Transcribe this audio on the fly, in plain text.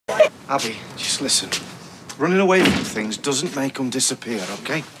Abby, just listen. Running away from things doesn't make them disappear,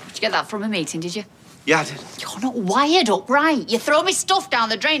 OK? Did you get that from a meeting, did you? Yeah, I did. You're not wired up right. You throw me stuff down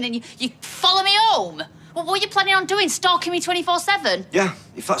the drain and you follow me home. Well, what are you planning on doing, stalking me 24/7? Yeah,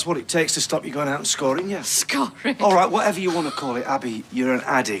 if that's what it takes to stop you going out and scoring, yeah. Scoring? All right, whatever you want to call it, Abby, you're an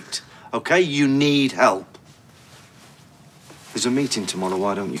addict, OK? You need help. There's a meeting tomorrow,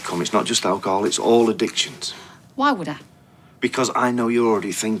 why don't you come? It's not just alcohol, it's all addictions. Why would I? Because I know you're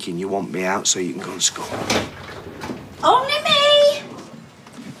already thinking you want me out so you can go and score. Only me!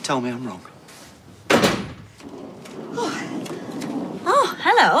 Tell me I'm wrong. Oh,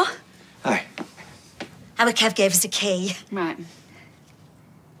 hello. Hi. Our Kev gave us a key. Right.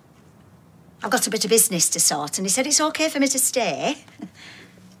 I've got a bit of business to sort, and he said it's OK for me to stay.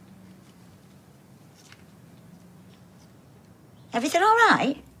 Everything all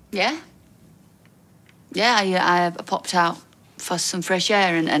right? Yeah? Yeah, I popped out for some fresh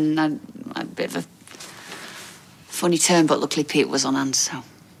air and I had a bit of a funny turn, but luckily Pete was on hand, so...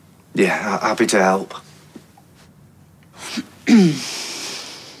 Yeah, happy to help.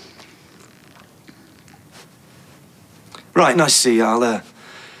 Right, nice to see you.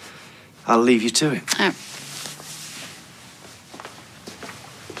 I'll leave you to it. Oh.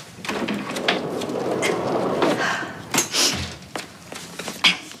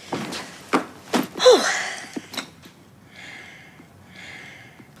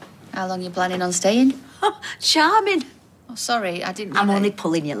 How long are you planning on staying? Oh, charming. Oh, sorry, I didn't... I'm only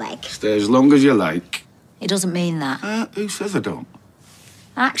pulling your leg. Stay as long as you like. It doesn't mean that. Who says I don't?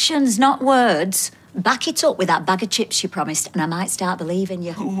 Actions, not words. Back it up with that bag of chips you promised, and I might start believing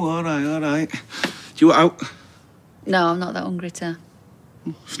you. Oh, all right. Do you want out? No, I'm not that hungry, to.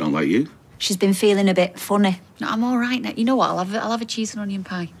 It's not like you. She's been feeling a bit funny. No, I'm all right now. You know what? I'll have a cheese and onion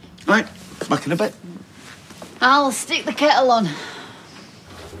pie. Right, back in a bit. I'll stick the kettle on.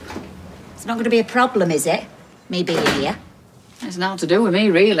 It's not going to be a problem, is it? Me being here. It's nothing to do with me,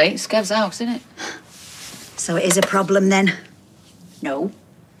 really. It's Kev's house, isn't it? So it is a problem, then? No.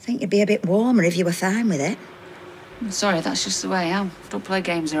 I think you'd be a bit warmer if you were fine with it. I'm sorry, that's just the way I am. I don't play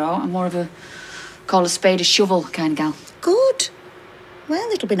games at all. I'm more of a call a spade a shovel kind of gal. Good. Well,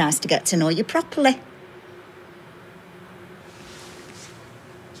 it'll be nice to get to know you properly.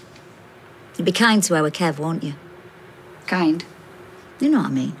 You'll be kind to our Kev, won't you? Kind? You know what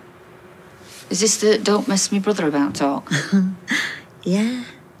I mean? Is this the don't mess me brother about talk? Yeah,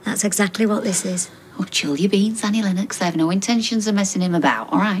 that's exactly what this is. Oh, chill your beans, Annie Lennox. I have no intentions of messing him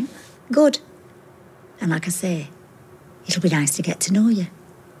about, all right? Good. And like I say, it'll be nice to get to know you.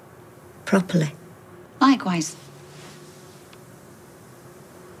 Properly. Likewise.